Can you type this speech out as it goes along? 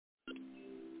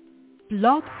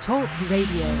Blog Talk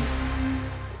Radio.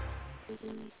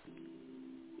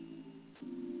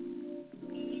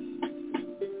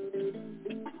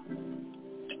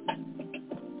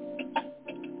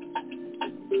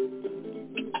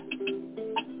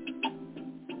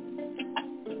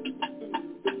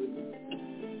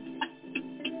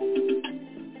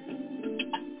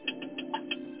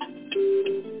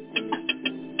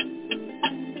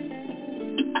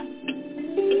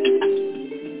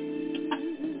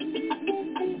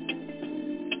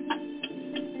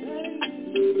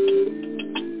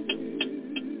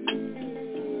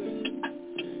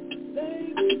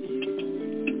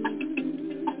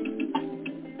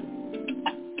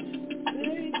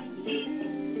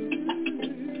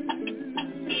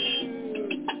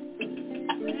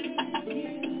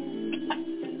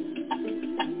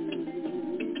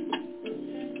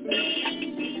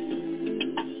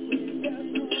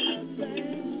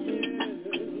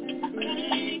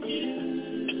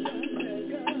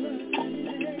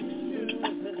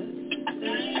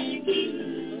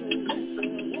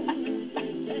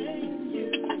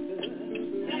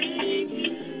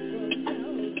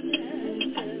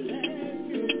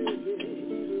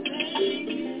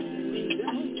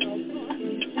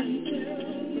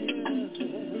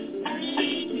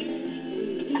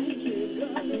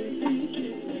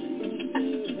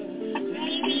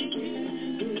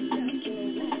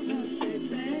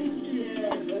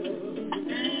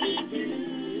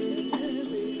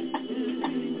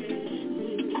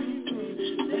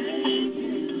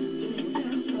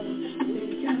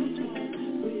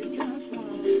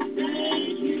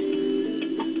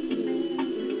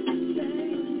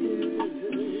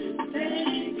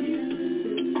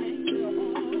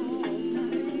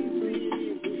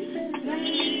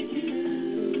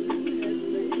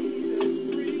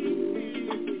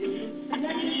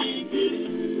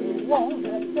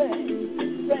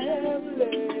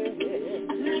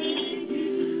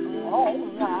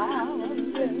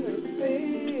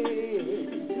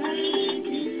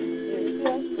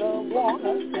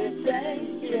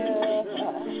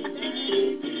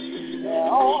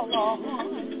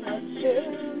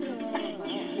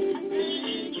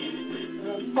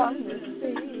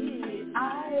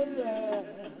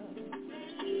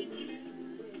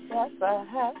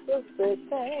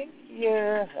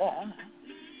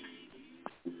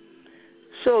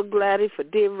 So glad for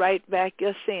Dave right back.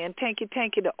 You're saying thank you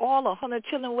to all 100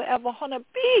 children wherever 100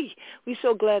 be. We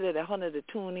so glad that 100 to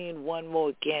tune in one more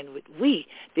again with we.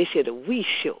 This is the We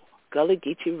Show, Gullah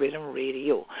Geechee Rhythm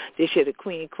Radio. This is the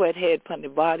Queen Quet head upon the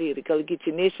body of the Gullah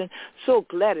Geechee Nation. So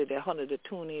glad that 100 to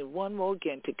tune in one more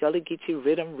again to Gullah Geechee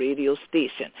Rhythm Radio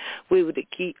Station. We would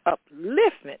keep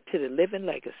upliftment to the living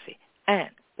legacy and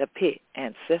the pay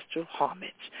ancestral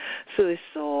homage. So it's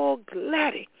so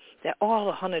glad that all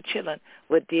 100 children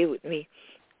would deal with me,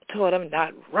 taught them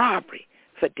not robbery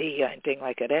for day and thing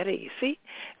like that, you see?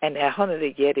 And that 100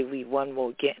 again, we one more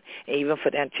again. And even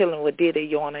for them children would did they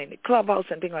yawn in the clubhouse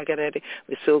and thing like that,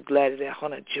 we're so glad that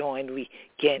 100 joined we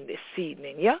again this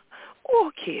evening, yeah?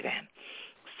 Okay then.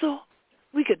 So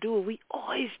we could do what we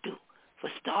always do for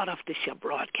start off this year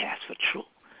broadcast for true.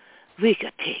 We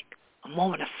could take a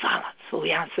moment of silence for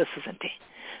the ancestors and things,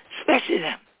 especially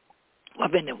them who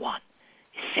have been the one.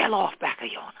 You sell off back of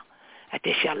yonder at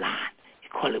this your line. You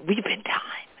call it weeping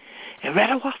time. And right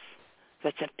of us,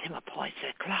 for September points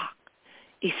at clock.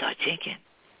 Esau Jenkins,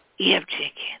 Eve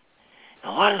Jenkins,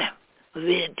 and all of them were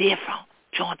being there from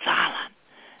Jones Island.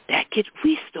 That kid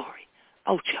we story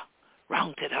out here,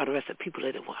 round to the other rest of the people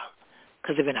of the world.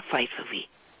 Because they've been a fight for we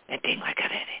and things like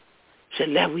that. So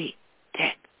let we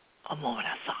take a moment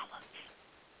of silence.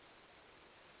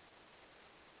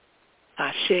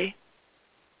 Ashe.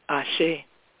 Ashe,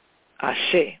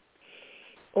 Ashe.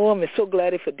 Oh, I'm so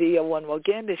glad for dear one more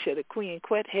again. They said the Queen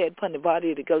Quet head upon the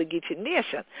body of the Gullah Geechee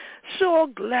Nation. So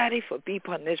glad for be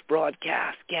upon this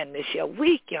broadcast again this year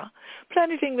week, yeah.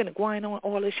 Plenty of things been going on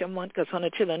all this year month because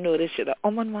 100 children know this is the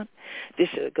Oman month. This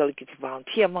is the Gullah Geechee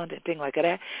Volunteer month and things like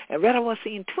that. And right I was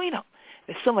seeing between them.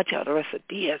 There's so much of the rest of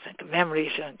days and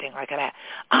commemoration and things like that.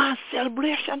 And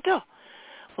celebration too.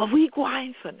 Well, we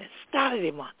going from the start of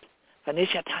the month. And this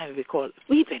your time we call it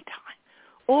weeping time.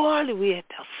 All the way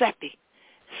till Saturday,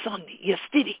 Sunday,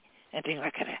 yesterday, and things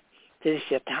like that. This is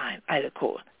your time, I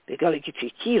call the Gullah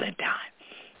Geechee healing time.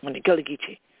 When the Gullah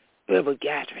Geechee herbal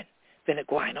gathering been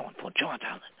going on for Joint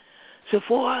Island. So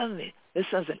for all the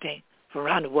listeners and things from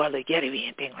around the world, they get away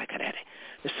and things like that.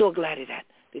 We're so glad that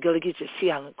the Gullah Geechee Sea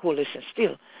Island Coalition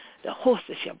still the host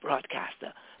of your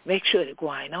broadcaster. Make sure they're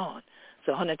going on.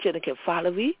 So 100 children can follow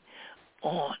me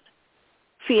on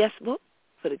Facebook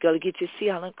for the Gullah Geechee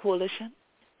Sea Island Coalition.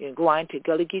 You can go on to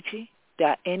Gullah Geechee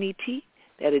That is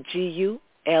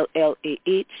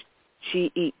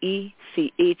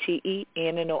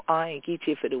GULLAHGEECHEENNOI and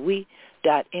Geechee for the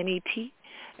we.net.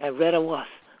 And read of us.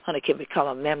 Honey can become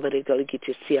a member of the Gullah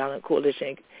Geechee Healin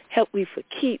Coalition. Help we for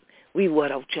keep we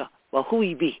what out you, but who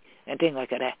we be, and things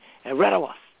like that. And read of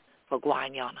us for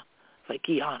Guayana, for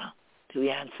Guyana, to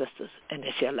the ancestors and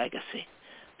this your legacy.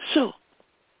 So,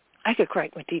 I could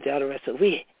crack my teeth out the rest of the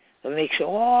week to make sure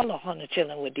all the 100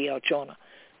 children with D.L. Chona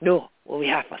know what we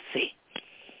have to say.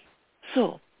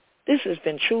 So, this has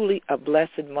been truly a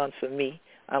blessed month for me.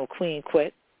 I'm Queen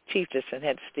Quet, Chiefess and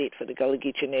Head of State for the Gullah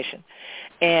Geechee Nation.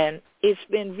 And it's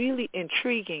been really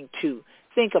intriguing to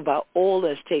think about all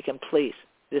that's taken place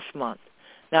this month.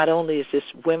 Not only is this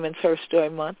Women's Her Story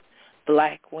Month,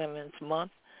 Black Women's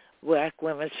Month, Black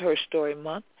Women's Her Story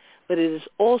Month, but it is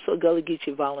also Gullah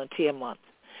Geechee Volunteer Month.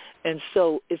 And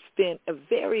so it's been a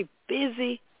very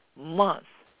busy month.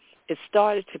 It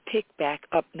started to pick back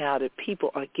up now that people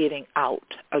are getting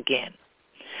out again.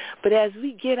 But as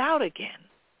we get out again,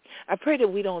 I pray that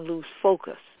we don't lose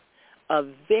focus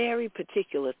of very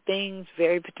particular things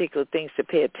to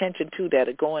pay attention to that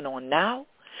are going on now,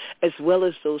 as well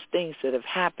as those things that have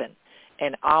happened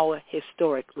in our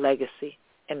historic legacy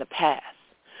in the past.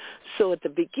 So at the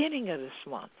beginning of this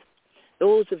month,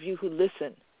 those of you who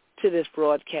listen to this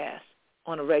broadcast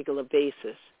on a regular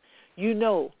basis, you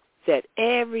know that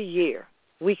every year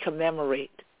we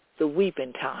commemorate the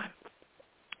weeping time.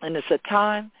 And it's a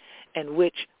time in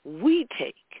which we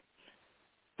take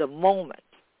the moment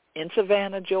in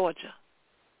Savannah, Georgia,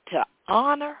 to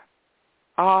honor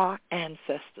our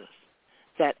ancestors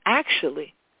that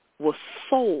actually were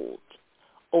sold.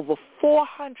 Over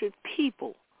 400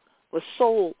 people were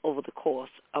sold over the course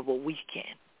of a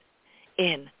weekend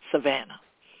in Savannah,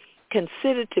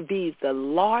 considered to be the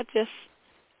largest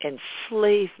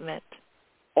enslavement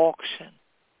auction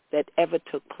that ever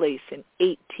took place in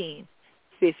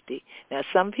 1850. Now,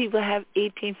 some people have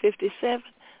 1857.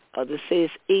 Others say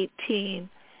it's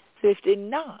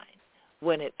 1859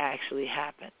 when it actually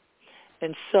happened.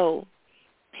 And so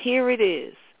here it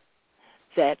is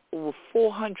that over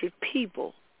 400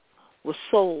 people were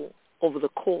sold over the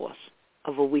course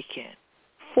of a weekend.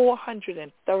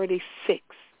 436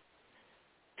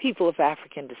 people of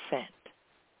African descent,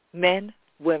 men,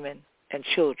 women, and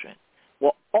children,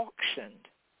 were auctioned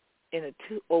in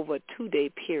over a 2-day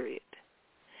period.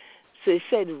 So it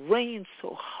said it rained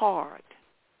so hard,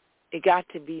 it got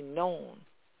to be known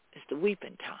as the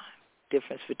weeping time.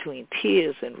 Difference between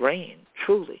tears and rain,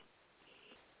 truly.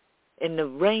 And the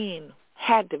rain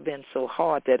had to have been so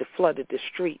hard that it flooded the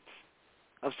streets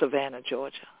of Savannah,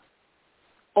 Georgia.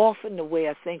 Often the way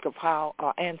I think of how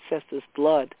our ancestors'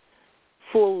 blood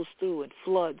flows through and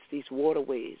floods these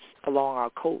waterways along our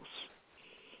coast,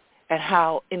 and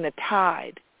how in the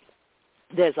tide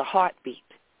there's a heartbeat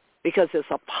because there's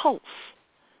a pulse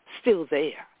still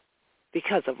there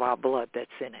because of our blood that's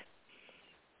in it.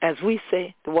 As we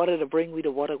say, the water to bring we,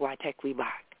 the water go I take we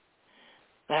back.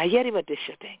 But I yet about this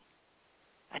thing.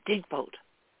 I think about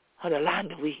how the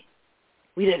land that we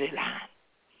did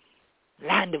the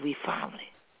land that we family,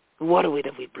 the water way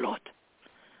that we blood.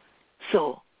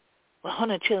 So,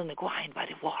 100 children are going by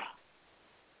the water.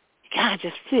 You can't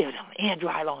just feel them and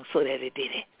dry along so that they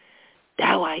did it.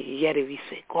 That's why yet we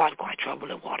say, God going to trouble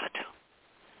the water too.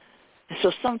 And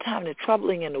so sometimes the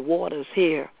troubling in the waters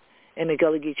here in the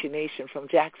Gullah Geechee Nation from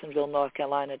Jacksonville, North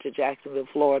Carolina to Jacksonville,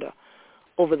 Florida,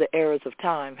 over the eras of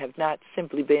time have not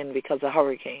simply been because of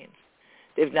hurricanes.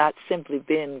 They've not simply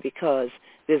been because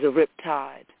there's a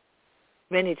riptide.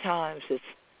 Many times it's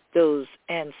those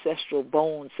ancestral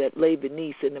bones that lay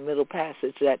beneath in the Middle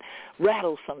Passage that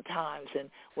rattle sometimes, and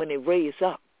when they raise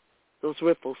up, those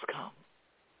ripples come.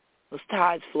 Those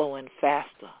tides flowing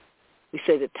faster. We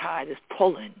say the tide is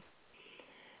pulling.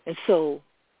 And so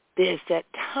there's that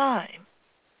time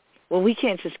when we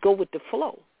can't just go with the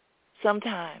flow.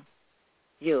 Sometimes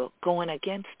you're going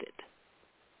against it.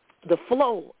 The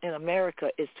flow in America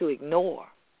is to ignore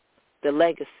the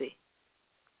legacy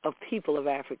of people of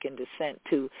African descent,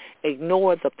 to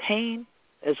ignore the pain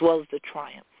as well as the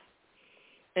triumph.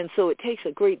 And so it takes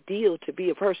a great deal to be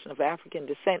a person of African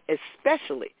descent,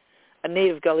 especially a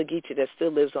native Gullah Geechee that still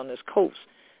lives on this coast,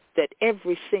 that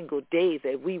every single day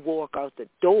that we walk out the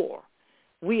door,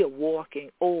 we are walking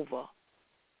over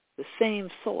the same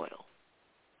soil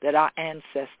that our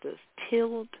ancestors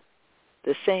tilled,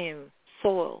 the same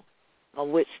soil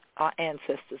on which our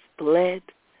ancestors bled,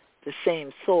 the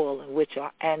same soil in which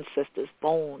our ancestors'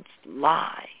 bones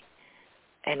lie.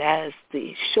 And as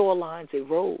the shorelines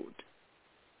erode,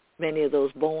 many of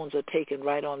those bones are taken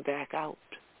right on back out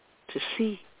to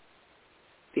sea.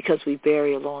 because we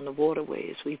bury along the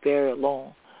waterways. We bury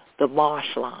along the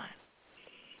marsh line.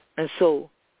 And so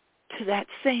to that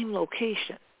same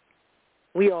location,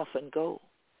 we often go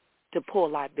to pour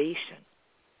libation,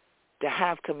 to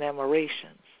have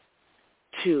commemorations,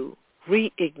 to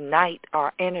reignite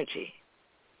our energy,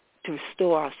 to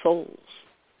restore our souls,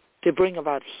 to bring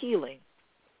about healing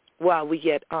while we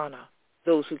yet honor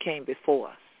those who came before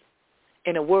us.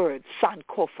 In a word,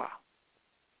 sankofa.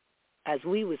 As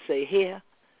we would say here,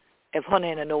 if hana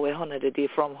ain't know where hana to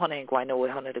from, hana ain't going to know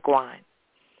where hana to go.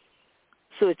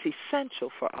 So it's essential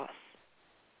for us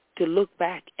to look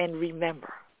back and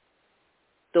remember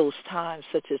those times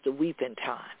such as the weeping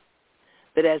time.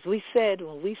 But as we said,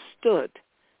 when we stood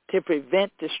to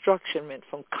prevent destruction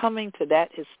from coming to that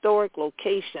historic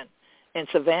location in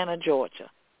Savannah,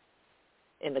 Georgia,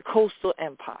 in the coastal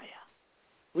empire,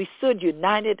 we stood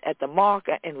united at the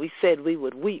marker and we said we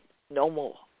would weep no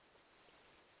more.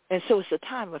 And so it's a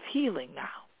time of healing now.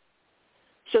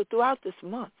 So throughout this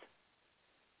month,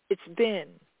 it's been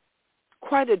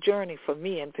quite a journey for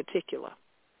me in particular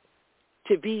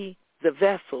to be the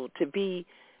vessel, to be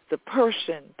the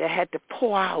person that had to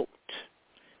pour out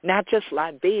not just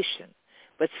libation,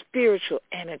 but spiritual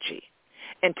energy,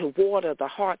 and to water the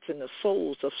hearts and the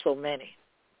souls of so many.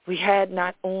 We had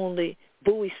not only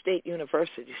Bowie State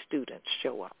University students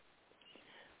show up.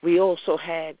 We also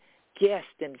had guests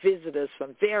and visitors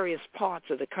from various parts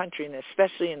of the country, and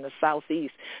especially in the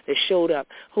Southeast, that showed up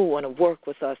who want to work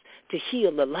with us to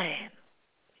heal the land.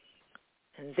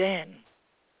 And then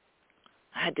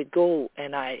I had to go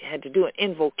and I had to do an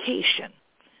invocation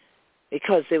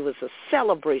because there was a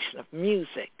celebration of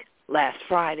music last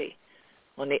Friday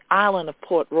on the island of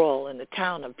Port Royal in the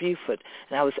town of Beaufort,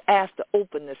 and I was asked to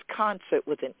open this concert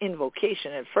with an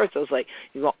invocation. At first I was like,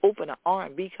 you're going to open an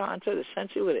R&B concert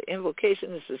essentially with an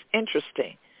invocation? This is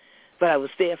interesting. But I was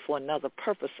there for another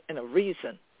purpose and a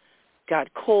reason. God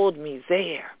called me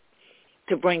there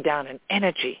to bring down an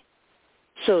energy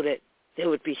so that there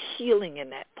would be healing in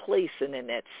that place and in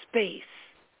that space.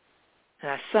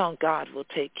 And I sung God Will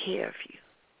Take Care of You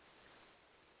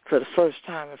for the first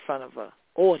time in front of an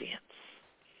audience.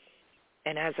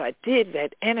 And as I did,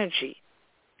 that energy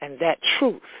and that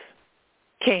truth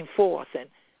came forth and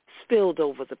spilled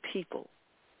over the people,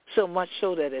 so much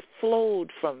so that it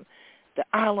flowed from the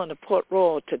island of Port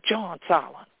Royal to Johns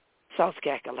Island, South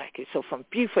Kakalaki. So from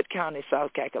Beaufort County,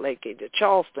 South Kakalaki, to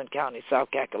Charleston County, South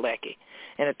Kakalaki,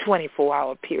 in a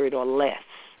 24-hour period or less.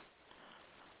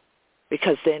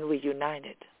 Because then we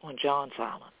united on Johns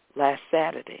Island last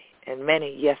Saturday and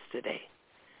many yesterday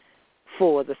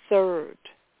for the third.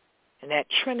 And that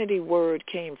Trinity word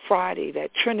came Friday.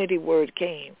 That Trinity word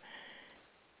came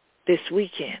this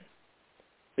weekend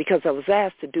because I was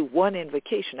asked to do one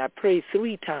invocation. I prayed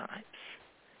 3 times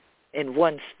in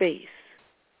one space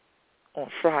on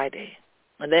Friday.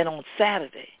 And then on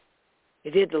Saturday,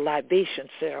 we did the libation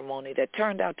ceremony that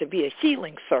turned out to be a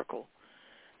healing circle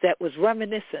that was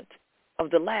reminiscent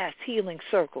of the last healing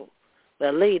circle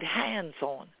that laid hands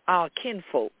on our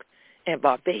kinfolk in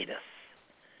Barbados.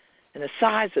 And the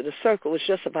size of the circle was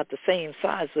just about the same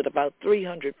size with about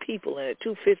 300 people in it,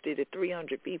 250 to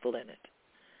 300 people in it.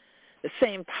 The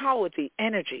same power, the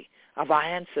energy of our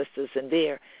ancestors and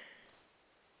their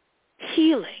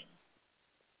healing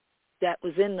that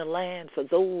was in the land for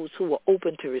those who were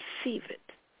open to receive it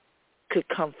could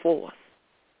come forth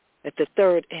at the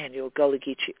 3rd annual Gullah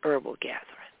Geechee Herbal Gathering.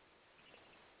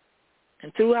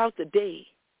 And throughout the day,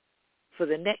 for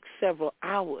the next several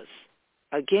hours,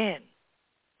 again,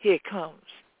 here comes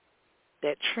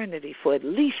that Trinity for at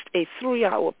least a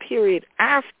 3-hour period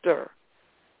after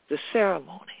the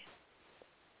ceremony.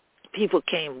 People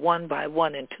came 1 by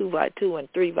 1 and 2 by 2 and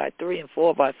 3 by 3 and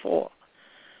 4 by 4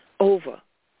 over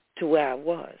to where I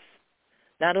was,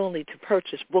 not only to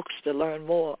purchase books to learn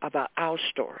more about our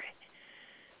story,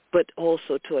 but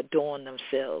also to adorn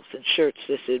themselves in shirts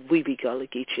that said, "We be Gullah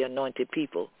Geechee, anointed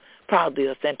people, proudly,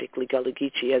 authentically Gullah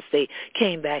Geechee," as they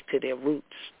came back to their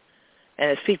roots.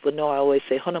 And as people know, I always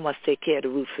say, Huna must take care of the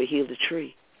root for heal the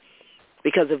tree.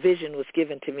 Because a vision was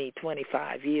given to me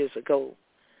 25 years ago.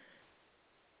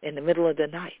 In the middle of the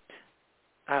night,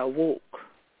 I awoke.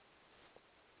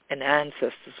 And the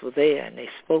ancestors were there, and they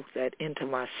spoke that into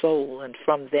my soul. And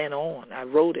from then on, I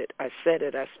wrote it, I said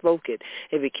it, I spoke it.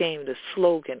 It became the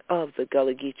slogan of the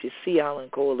Gullah Geechee Sea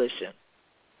Island Coalition.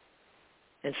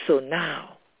 And so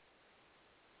now,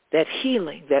 that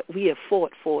healing that we have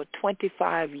fought for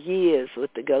 25 years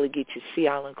with the Gullah Geechee Sea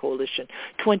Island Coalition,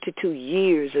 22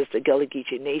 years as the Gullah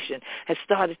Geechee Nation, has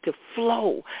started to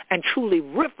flow and truly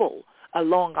ripple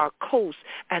along our coast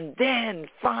and then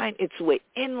find its way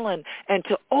inland and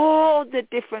to all the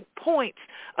different points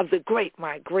of the Great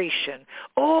Migration,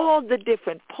 all the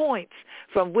different points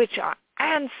from which our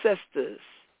ancestors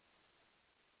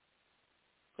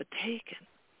were taken,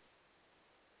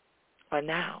 are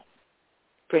now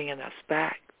bringing us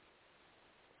back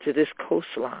to this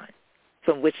coastline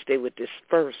from which they were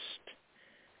dispersed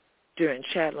during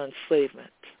chattel enslavement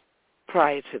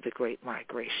prior to the Great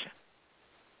Migration.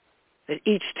 That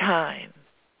each time,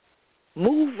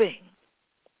 moving,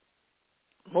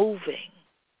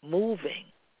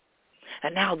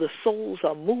 and now the souls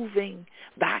are moving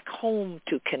back home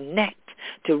to connect,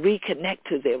 to reconnect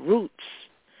to their roots,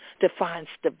 to find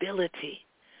stability,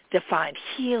 to find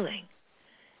healing,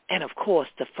 and of course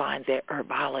to find their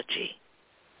herbology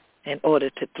in order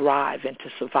to thrive and to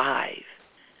survive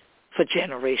for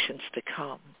generations to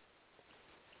come.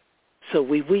 So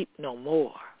we weep no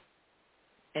more.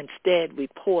 Instead, we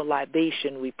pour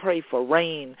libation, we pray for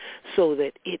rain so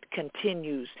that it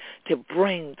continues to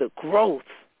bring the growth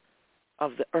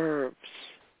of the herbs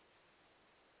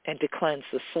and to cleanse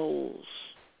the souls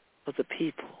of the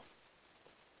people.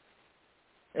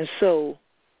 And so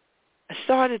I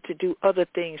started to do other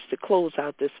things to close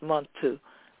out this month to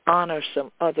honor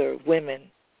some other women,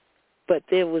 but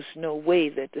there was no way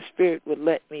that the Spirit would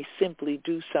let me simply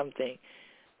do something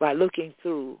by looking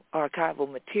through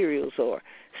archival materials or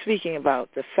speaking about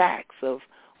the facts of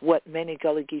what many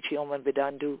Gullah Geechee Oman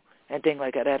Bidan do and things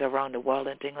like that around the world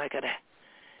and things like that.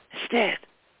 Instead,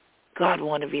 God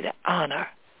wanted me to honor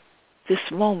this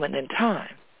moment in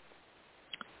time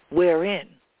wherein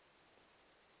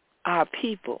our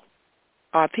people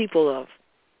of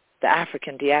the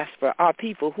African diaspora, our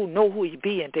people who know who he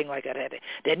be and things like that,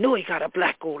 that know he got a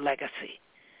black gold legacy,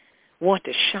 want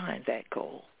to shine that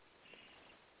gold.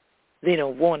 They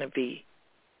don't want to be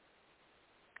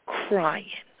crying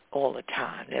all the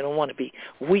time. They don't want to be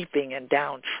weeping and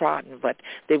downtrodden, but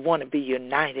they want to be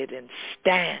united and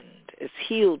stand as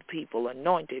healed people,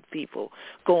 anointed people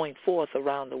going forth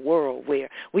around the world where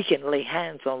we can lay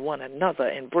hands on one another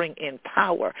and bring in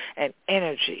power and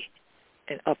energy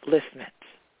and upliftment.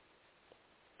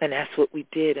 And that's what we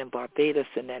did in Barbados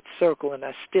in that circle, and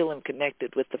I still am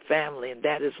connected with the family, and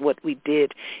that is what we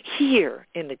did here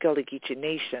in the Gullah Geechee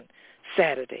Nation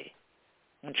Saturday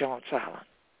on John's Island.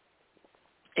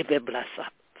 It be bless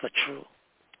up for true.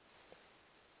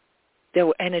 There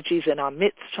were energies in our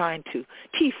midst trying to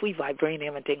teeth we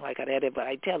vibranium and things like that, but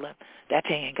I tell them that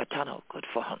thing ain't got no good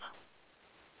for her.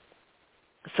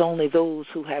 It's only those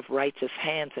who have righteous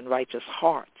hands and righteous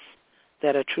hearts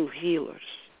that are true healers.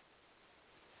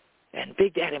 And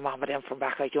Big Daddy Mama them from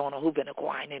back at Yona who been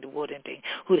acquiring in the wood and thing,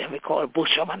 who then we call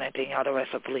Busherman and thing, all the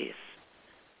rest of the place.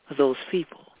 Those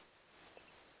people.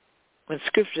 When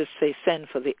scriptures say send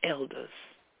for the elders,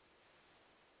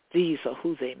 these are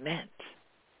who they meant.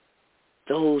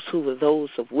 Those who were those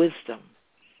of wisdom,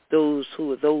 those who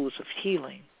were those of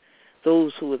healing,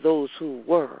 those who were those who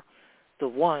were the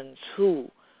ones who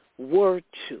were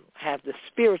to have the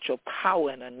spiritual power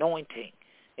and anointing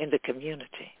in the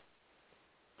community.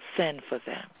 Send for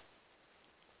them.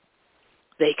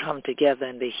 They come together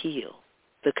and they heal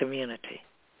the community.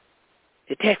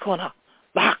 They take on a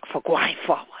back for going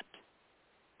forward.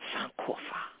 Sankofa.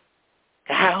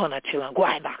 They have on a children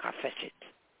going back and fetch it.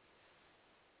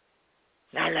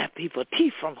 Now let people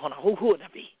teeth from Hona who would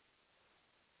be.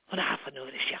 Hona have to know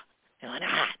this year. And Hona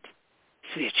had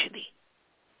spiritually.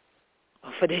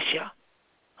 But for this year,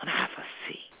 Hona have to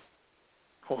see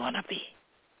who wanna be.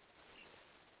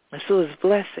 And so it's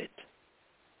blessed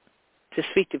to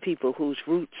speak to people whose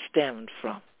roots stemmed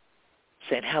from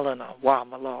St. Helena,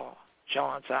 Wamalaw,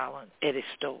 Johns Island,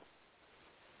 Edisto.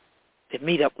 They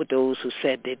meet up with those who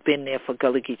said they'd been there for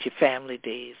Gullah Geechee family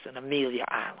days in Amelia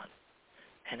Island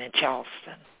and in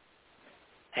Charleston,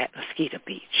 at Mosquito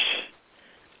Beach,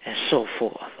 and so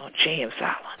forth on James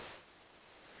Island.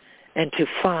 And to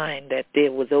find that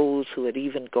there were those who had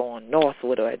even gone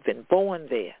northward or had been born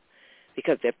there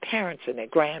because their parents and their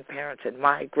grandparents had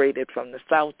migrated from the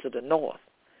south to the north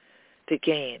to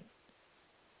gain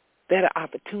better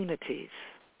opportunities.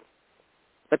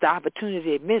 But the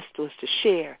opportunity they missed was to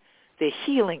share their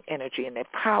healing energy and their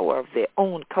power of their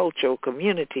own cultural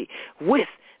community with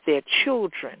their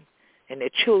children and their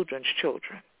children's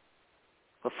children.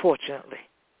 But fortunately,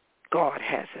 God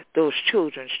has it. Those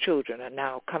children's children are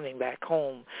now coming back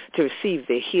home to receive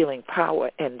their healing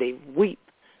power, and they weep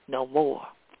no more.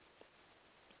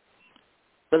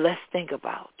 But let's think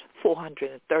about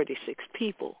 436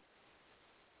 people.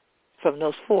 From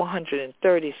those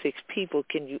 436 people,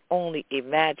 can you only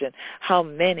imagine how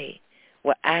many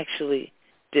were actually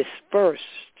dispersed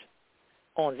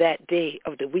on that day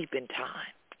of the weeping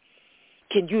time.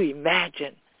 Can you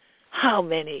imagine how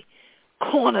many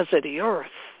corners of the earth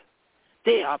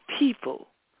there are people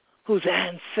whose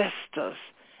ancestors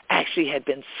actually had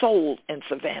been sold in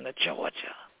Savannah,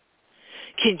 Georgia?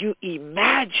 Can you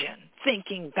imagine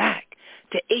thinking back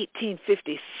to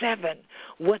 1857,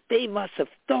 what they must have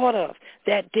thought of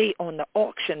that day on the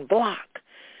auction block?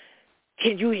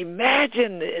 Can you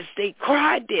imagine as they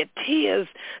cried their tears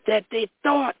that they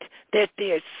thought that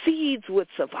their seeds would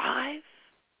survive?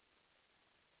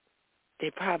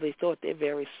 They probably thought their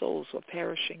very souls were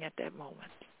perishing at that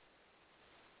moment.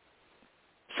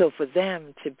 So for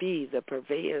them to be the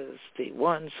purveyors, the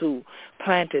ones who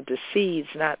planted the seeds,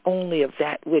 not only of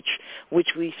that which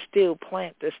we still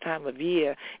plant this time of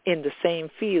year in the same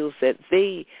fields that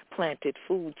they planted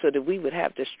food, so that we would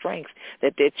have the strength,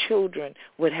 that their children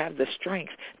would have the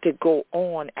strength to go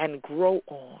on and grow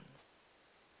on,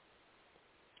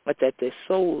 but that their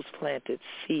souls planted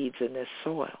seeds in this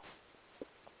soil.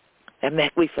 And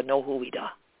make we for know who we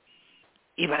are,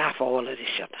 even after all of this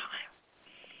short time.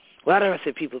 Well, the rest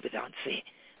of the people we don't see,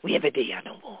 we have a day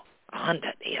no more,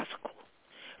 100 years ago.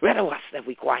 Rather was that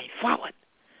we going forward.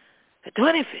 The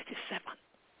 2057,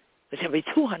 which will be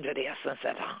 200 years since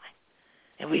that time.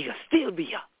 And we will still be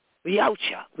here. We out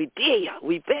here. We there here.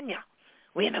 We been here.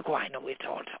 We ain't going nowhere at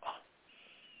all.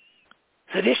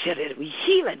 So this year is we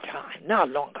healing time, no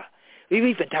longer. We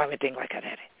weeping time and things like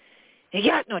that. And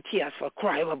got no tears for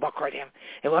cry over bucker them,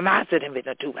 and we master them with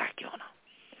no do back, you know.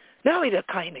 Now we the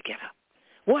kind together.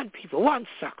 One people, one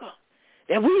circle.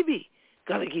 That we be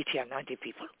Gullah, Geechee, and 90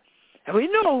 people. And we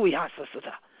know who we are,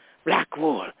 sister. Black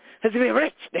wool. As we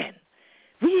rich then.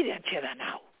 We the children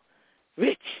now.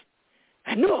 Rich.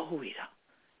 And know who we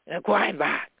are. And going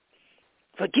back.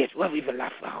 Forget what we've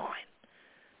left behind.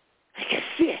 I can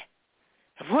see it.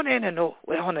 If one ain't know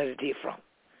where one of the day from,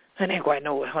 and ain't going to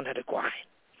know where one of the going.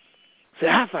 So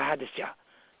half I had this job.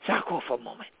 So I go for a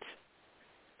moment.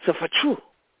 So for true,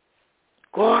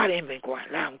 God ain't been going,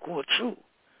 let him go through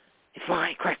if I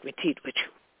ain't crack my teeth with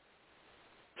you.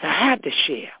 So I had to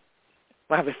share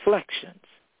my reflections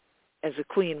as a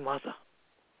queen mother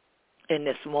in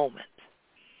this moment.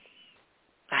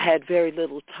 I had very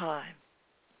little time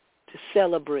to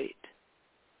celebrate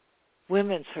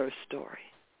Women's Her Story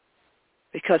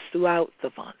because throughout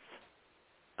the month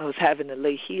I was having to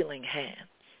lay healing hands.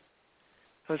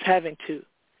 I was having to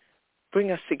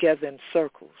bring us together in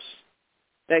circles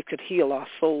that could heal our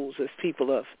souls as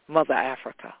people of Mother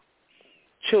Africa,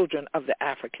 children of the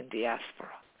African diaspora,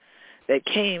 that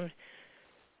came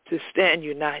to stand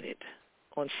united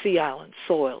on Sea Island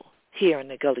soil here in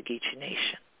the Gullah Geechee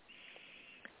Nation.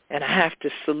 And I have to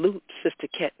salute Sister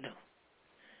Ketnu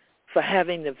for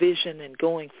having the vision and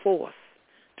going forth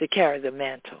to carry the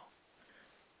mantle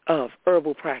of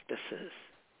herbal practices,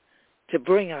 to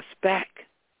bring us back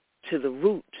to the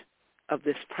root of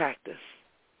this practice,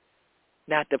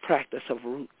 not the practice of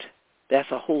root.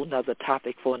 That's a whole nother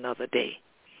topic for another day.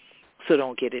 So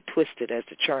don't get it twisted, as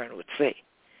the churn would say.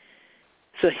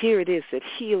 So here it is that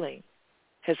healing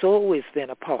has always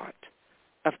been a part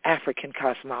of African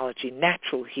cosmology,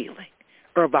 natural healing,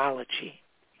 herbology.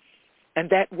 And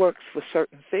that works for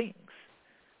certain things.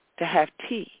 To have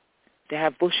tea, to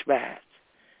have bush baths,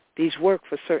 these work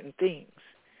for certain things.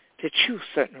 To chew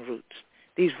certain roots,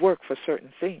 these work for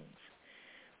certain things.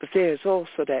 But there is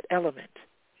also that element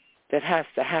that has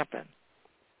to happen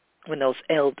when those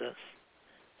elders,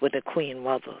 when the queen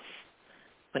mothers,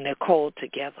 when they're called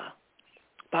together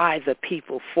by the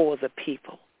people, for the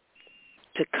people,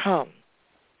 to come,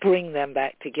 bring them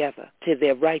back together to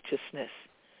their righteousness,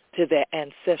 to their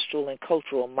ancestral and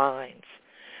cultural minds,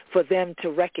 for them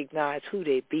to recognize who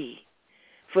they be,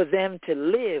 for them to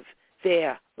live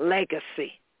their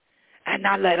legacy, and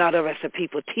not let other rest of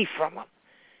people teeth from them,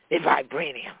 the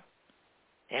vibranium,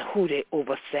 and who they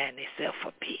overstand themselves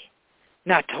for be.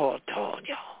 Not tall,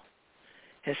 y'all.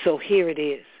 And so here it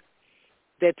is,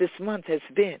 that this month has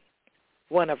been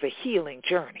one of a healing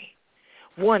journey,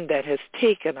 one that has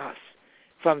taken us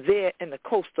from there in the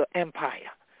coastal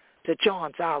empire to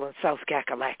Johns Island, South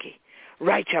Kakalaki,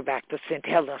 right here back to St.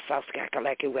 Helena, South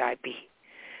Kakalaki, where I be,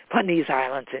 upon these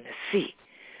islands in the sea,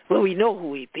 where we know who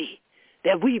we be,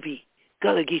 that we be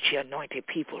Gullah Geechee anointed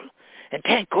people. And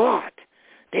thank God,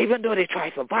 that even though they try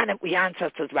to ban it, we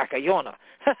ancestors back at Yona,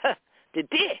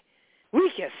 today we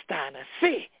can stand and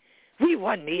say, we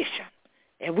one nation,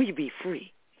 and we be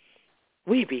free.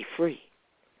 We be free.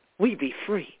 We be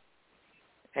free.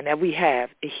 And that we have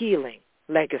a healing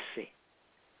legacy.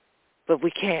 But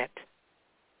we can't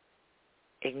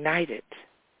ignite it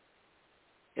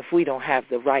if we don't have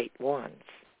the right ones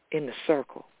in the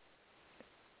circle.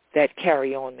 that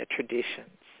carry on the traditions,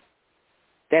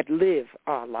 that live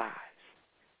our lives,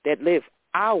 that live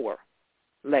our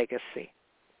legacy,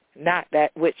 not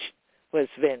that which was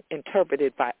been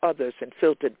interpreted by others and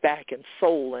filtered back and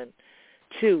sold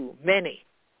to many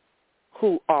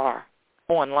who are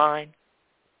online,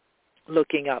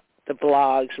 looking up the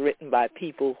blogs written by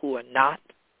people who are not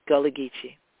Gullah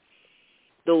Geechee,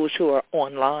 those who are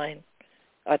online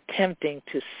attempting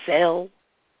to sell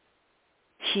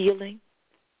healing,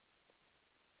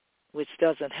 which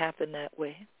doesn't happen that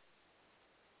way.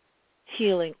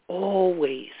 Healing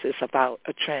always is about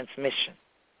a transmission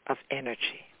of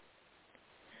energy,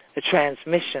 a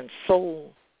transmission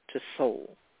soul to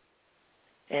soul.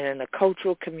 And in a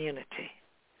cultural community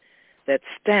that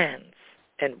stands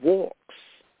and walks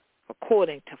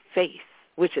according to faith,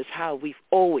 which is how we've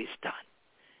always done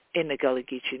in the Gullah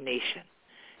Geechee Nation.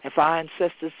 If our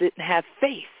ancestors didn't have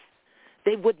faith,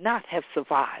 they would not have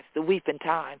survived the weeping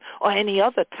time or any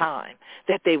other time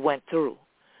that they went through,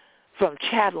 from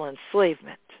chattel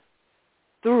enslavement,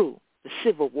 through the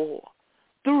Civil War,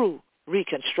 through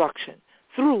Reconstruction,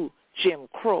 through Jim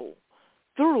Crow,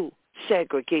 through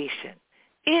segregation,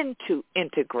 into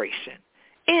integration,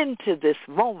 into this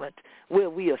moment where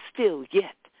we are still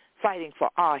yet fighting for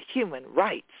our human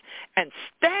rights and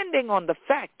standing on the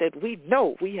fact that we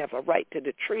know we have a right to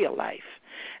the tree of life,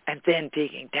 and then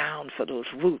digging down for those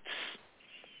roots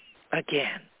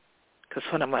again, because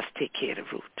one must take care of the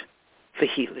root for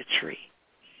heal the tree.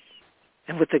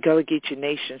 And with the Gullah Geechee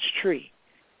Nation's tree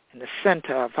in the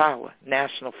center of our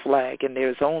national flag, and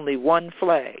there's only one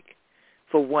flag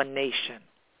for one nation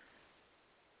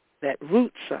that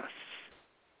roots us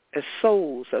as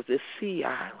souls of the sea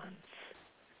islands,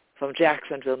 from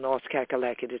Jacksonville, North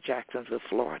Kakalaki to Jacksonville,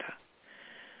 Florida,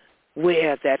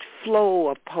 where that flow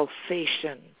of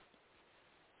pulsation,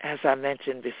 as I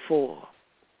mentioned before,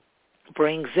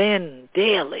 brings in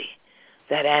daily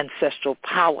that ancestral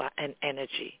power and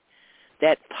energy,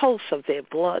 that pulse of their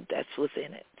blood that's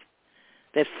within it,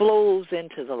 that flows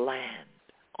into the land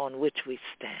on which we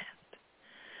stand,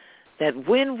 that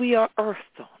when we are earthed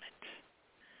on it,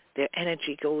 their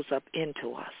energy goes up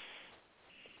into us,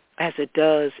 as it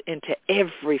does into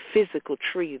every physical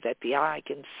tree that the eye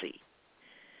can see,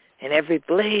 and every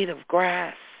blade of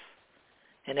grass,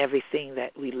 and everything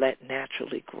that we let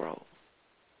naturally grow.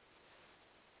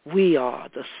 We are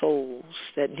the souls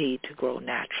that need to grow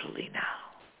naturally now.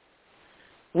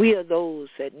 We are those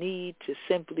that need to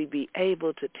simply be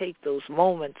able to take those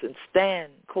moments and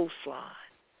stand coastline,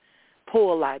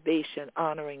 pour a libation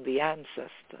honoring the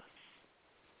ancestors.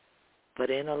 But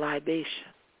in a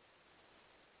libation,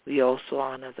 we also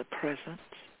honor the present.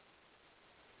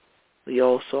 We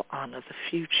also honor the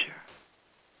future.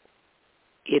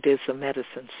 It is a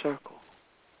medicine circle.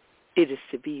 It is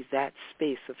to be that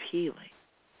space of healing.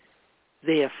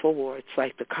 Therefore, it's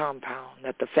like the compound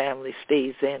that the family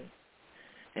stays in,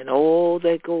 and all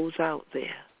that goes out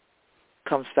there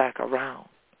comes back around.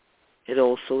 It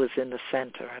also is in the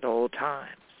center at all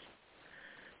times.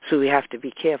 So we have to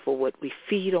be careful what we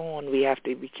feed on. We have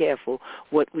to be careful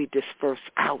what we disperse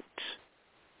out.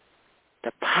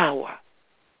 The power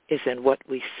is in what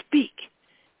we speak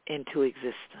into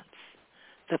existence.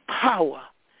 The power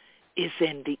is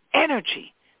in the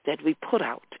energy that we put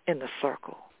out in the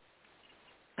circle.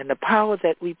 And the power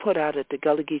that we put out at the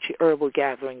Gullah Geechee Herbal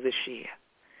Gathering this year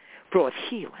brought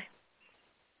healing.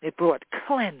 It brought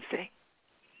cleansing.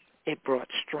 It brought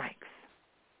strength.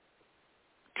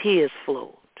 Tears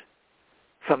flowed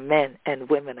from men and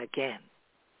women again.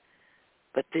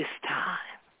 But this time,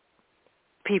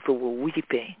 people were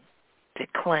weeping to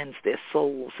cleanse their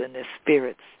souls and their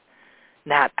spirits,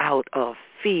 not out of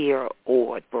fear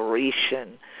or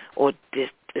admiration or this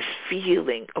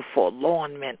feeling of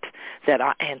forlornment that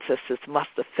our ancestors must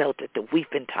have felt at the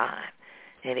weeping time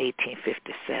in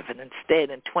 1857.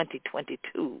 Instead, in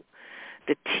 2022,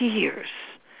 the tears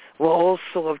were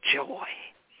also of joy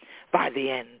by the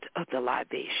end of the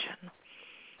libation.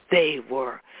 They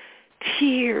were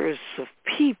tears of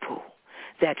people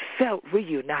that felt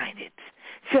reunited,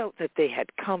 felt that they had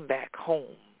come back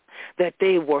home, that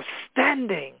they were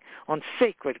standing on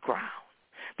sacred ground,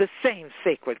 the same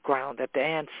sacred ground that the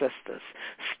ancestors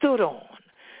stood on.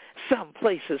 Some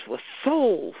places were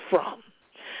sold from,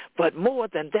 but more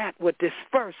than that were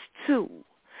dispersed to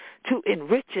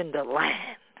enriching the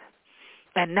land.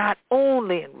 And not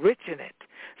only enriching it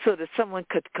so that someone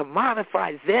could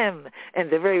commodify them and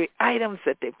the very items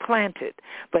that they planted,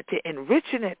 but to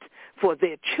enriching it for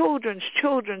their children's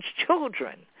children's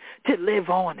children to live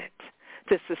on it,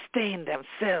 to sustain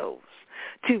themselves,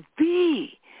 to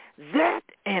be that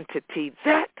entity,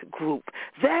 that group,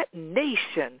 that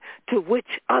nation to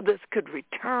which others could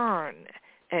return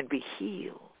and be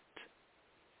healed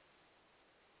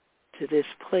to this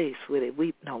place where they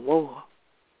weep no more,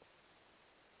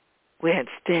 where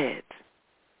instead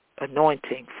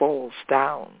anointing falls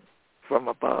down from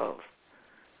above.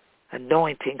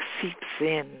 Anointing seeps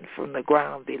in from the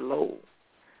ground below.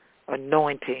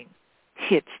 Anointing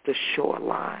hits the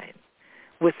shoreline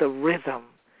with a rhythm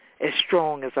as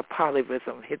strong as a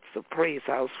polyrhythm hits the praise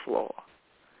house floor.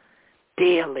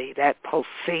 Daily, that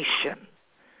pulsation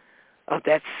of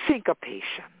that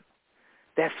syncopation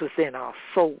that's within our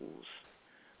souls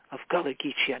of Gullah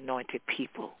Geechee anointed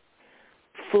people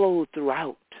flowed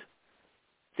throughout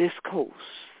this coast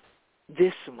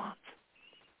this month,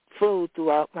 flowed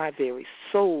throughout my very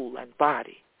soul and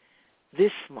body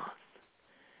this month.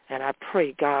 And I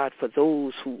pray, God, for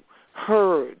those who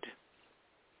heard,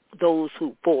 those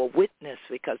who bore witness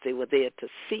because they were there to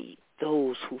see,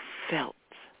 those who felt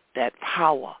that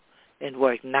power and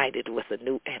were ignited with a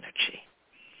new energy,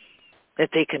 that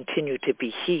they continue to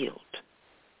be healed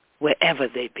wherever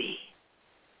they be.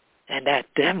 And that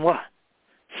them what?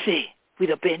 See, we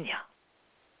da been ya.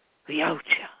 We out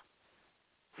ya.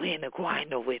 We ain't a going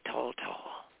nowhere tall.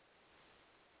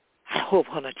 I hope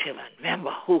Hana children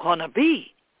remember who Hana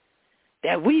be,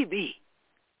 that we be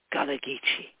Gullah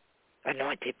Geechee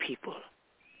anointed people.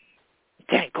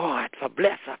 Thank God for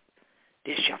bless up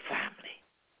this your family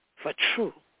for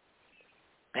true.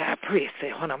 And I pray, say,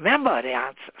 Hana remember the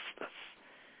ancestors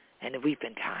and the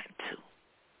weeping time too.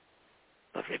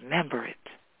 But remember it,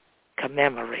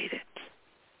 commemorate it,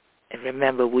 and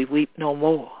remember we weep no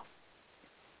more.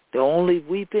 The only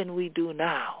weeping we do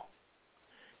now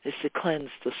is to cleanse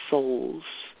the souls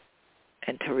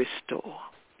and to restore.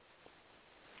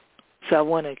 So I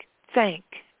want to thank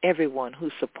everyone who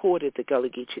supported the Gullah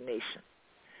Geechee Nation,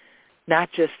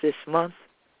 not just this month,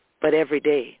 but every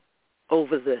day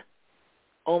over the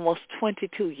almost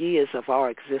 22 years of our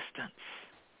existence.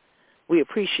 We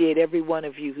appreciate every one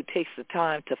of you who takes the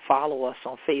time to follow us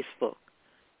on Facebook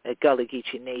at Gullah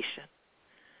Geechee Nation.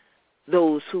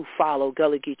 Those who follow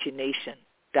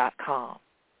GullahGeecheeNation.com.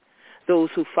 Those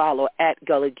who follow at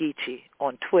Gullah Geechee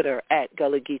on Twitter, at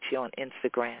Gullah Geechee on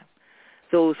Instagram.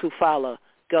 Those who follow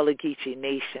Gullah Geechee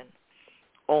Nation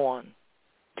on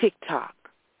TikTok.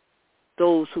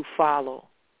 Those who follow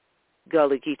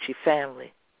Gullah Geechee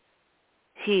family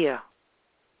here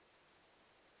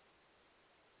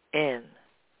in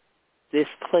this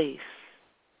place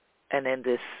and in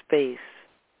this space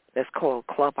that's called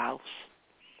Clubhouse.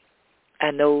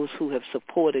 And those who have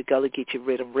supported Gullah Geechee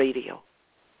Rhythm Radio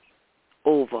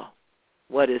over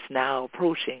what is now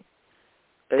approaching,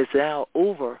 is now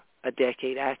over a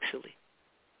decade actually,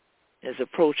 is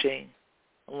approaching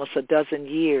almost a dozen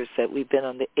years that we've been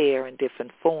on the air in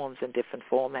different forms and different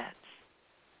formats.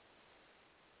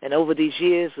 And over these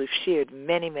years, we've shared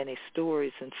many, many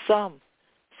stories, and some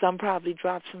probably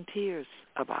dropped some tears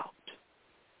about.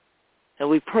 And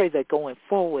we pray that going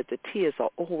forward, the tears are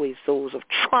always those of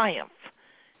triumph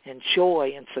and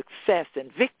joy and success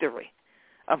and victory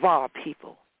of our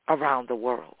people around the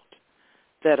world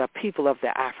that are people of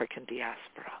the African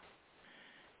diaspora.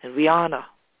 And we honor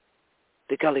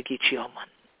the Gullah Geechee Oman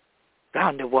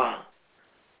around the world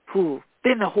who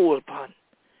been a whole upon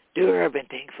the urban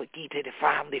thing for Geechee, the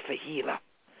family for Healin.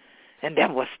 And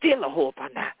them was still a whole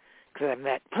upon that because I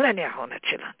met plenty of Hana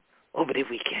children over the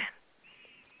weekend.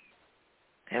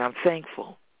 And I'm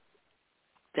thankful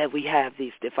that we have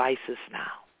these devices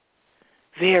now,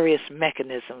 various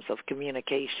mechanisms of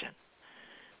communication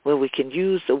where we can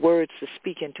use the words to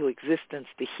speak into existence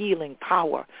the healing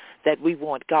power that we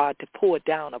want God to pour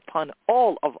down upon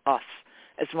all of us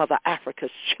as Mother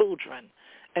Africa's children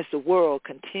as the world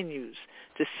continues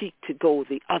to seek to go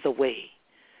the other way.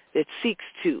 It seeks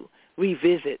to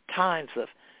revisit times of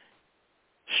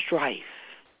strife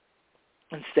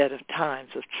instead of times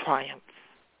of triumph.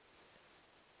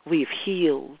 We've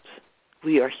healed.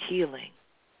 We are healing.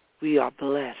 We are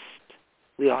blessed.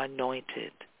 We are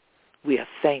anointed. We are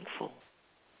thankful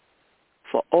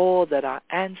for all that our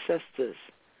ancestors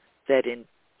that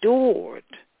endured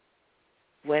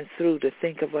went through to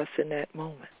think of us in that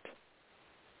moment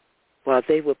while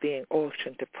they were being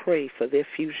auctioned to pray for their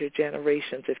future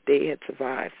generations if they had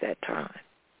survived that time.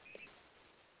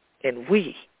 And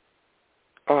we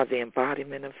are the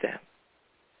embodiment of them.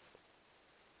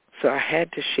 So I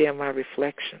had to share my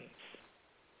reflections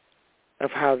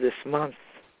of how this month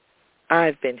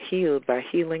I've been healed by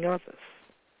healing others.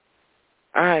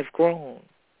 I've grown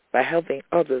by helping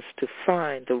others to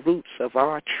find the roots of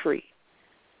our tree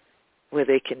where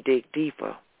they can dig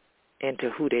deeper into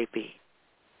who they be.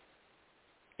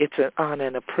 It's an honor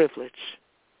and a privilege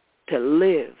to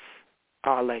live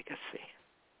our legacy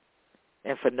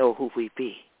and for know who we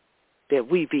be, that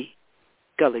we be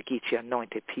Gullah Geechee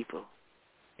anointed people,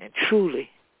 and truly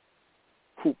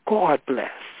who God bless,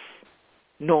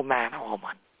 no man or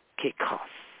woman can curse.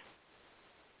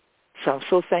 So I'm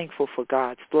so thankful for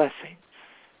God's blessings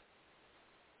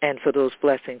and for those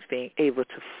blessings being able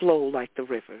to flow like the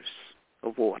rivers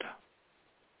of water,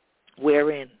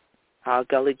 wherein our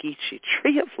Gullah Geechee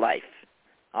tree of life,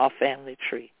 our family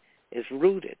tree, is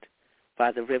rooted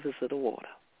by the rivers of the water.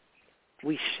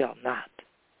 We shall not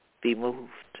be moved.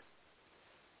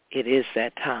 It is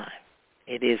that time.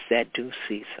 It is that due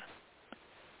season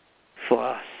for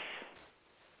us.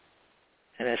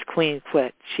 And as Queen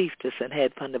Quet, chiefess and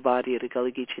head upon the body of the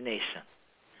Gullah Geechee Nation,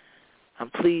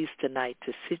 I'm pleased tonight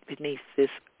to sit beneath this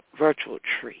virtual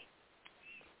tree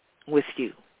with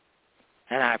you.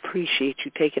 And I appreciate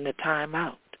you taking the time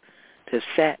out to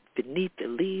sit beneath the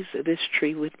leaves of this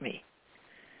tree with me.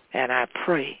 And I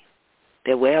pray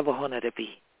that wherever Hunter to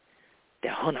be,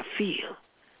 that Hunter feel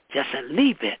just a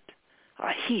little bit of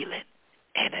healing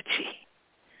energy.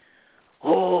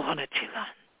 Oh, Hunter children,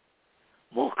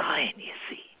 more kind, you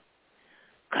see,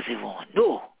 because they won't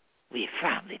know we're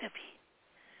family to be.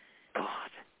 God,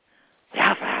 we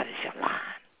have had this your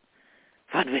line,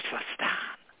 from which we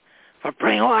stand, for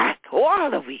bring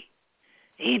all of we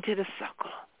into the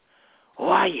circle.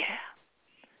 Oh, yeah.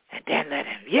 And then let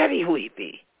him, yet we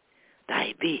be,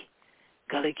 thy be,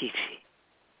 Gullah Geechee,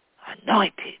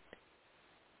 anointed,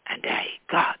 and thy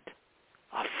God,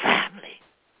 a family,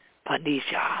 upon these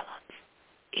islands,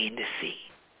 in the sea.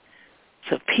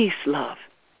 So peace, love,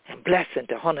 and blessing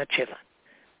to Hunter children,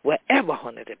 wherever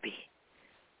Hunter to be.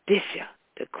 This year,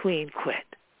 the Queen Quet.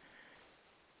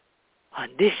 On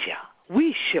this year,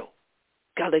 we show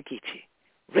Gullah Geechee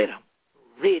Rhythm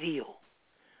Radio.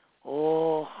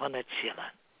 Oh, Hunter children,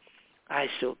 I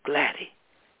so glad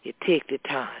you take the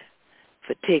time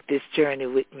for take this journey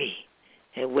with me.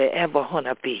 And wherever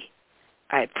Hunter be,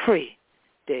 I pray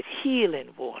that healing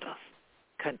waters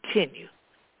continue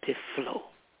to flow.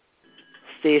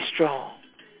 Stay strong.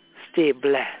 Stay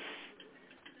blessed.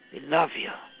 We love you.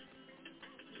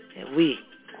 And we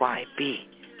quite be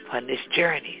on this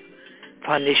journey,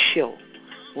 upon this show,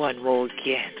 one more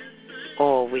again.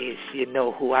 Always, you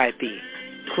know who I be,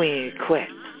 Queen Quet.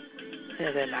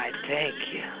 And then I thank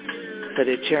you for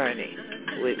the journey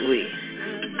with we.